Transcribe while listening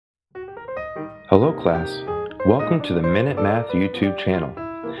Hello class, welcome to the Minute Math YouTube channel.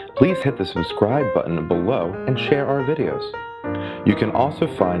 Please hit the subscribe button below and share our videos. You can also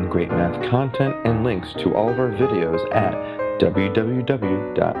find great math content and links to all of our videos at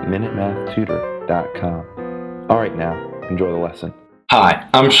www.minutemathtutor.com. Alright now, enjoy the lesson. Hi,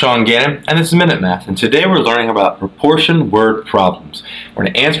 I'm Sean Gannon, and this is Minute Math, and today we're learning about proportion word problems. We're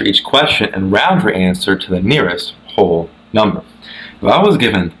going to answer each question and round your answer to the nearest whole number. If I was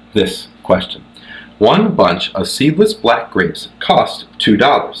given this question, one bunch of seedless black grapes cost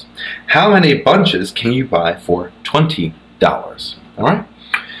 $2. How many bunches can you buy for $20? Alright,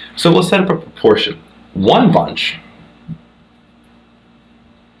 so let's set up a proportion. One bunch,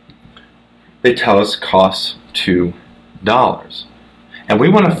 they tell us costs $2. And we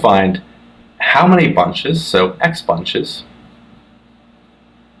want to find how many bunches, so X bunches,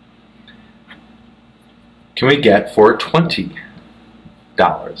 can we get for $20?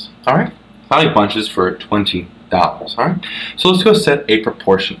 Alright? How many bunches for $20? Alright? So let's go set a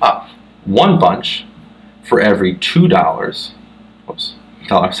proportion up. One bunch for every $2, whoops,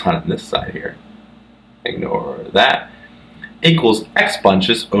 dollar sign on this side here, ignore that, equals X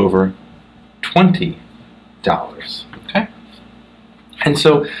bunches over $20. Okay? And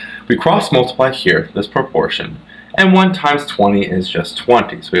so we cross multiply here, this proportion, and 1 times 20 is just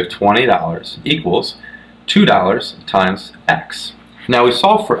 20. So we have $20 equals $2 times X. Now we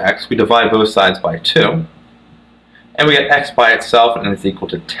solve for X, we divide both sides by 2, and we get X by itself, and it's equal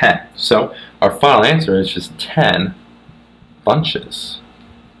to 10. So our final answer is just 10 bunches.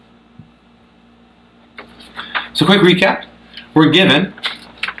 So quick recap, we're given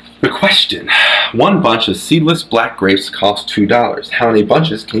the question. One bunch of seedless black grapes costs $2. How many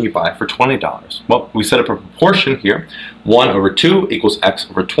bunches can you buy for $20? Well, we set up a proportion here. 1 over 2 equals X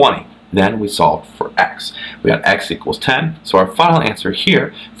over 20. Then we solved for X. We got X equals 10. So our final answer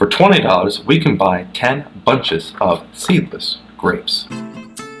here, for $20, we can buy 10 bunches of seedless grapes.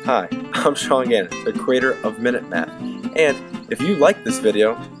 Hi, I'm Sean Gannon, the creator of Minute Math. And if you like this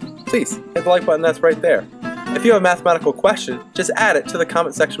video, please hit the like button that's right there. If you have a mathematical question, just add it to the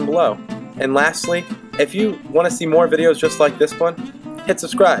comment section below. And lastly, if you want to see more videos just like this one, hit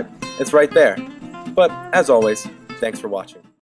subscribe. It's right there. But as always, thanks for watching.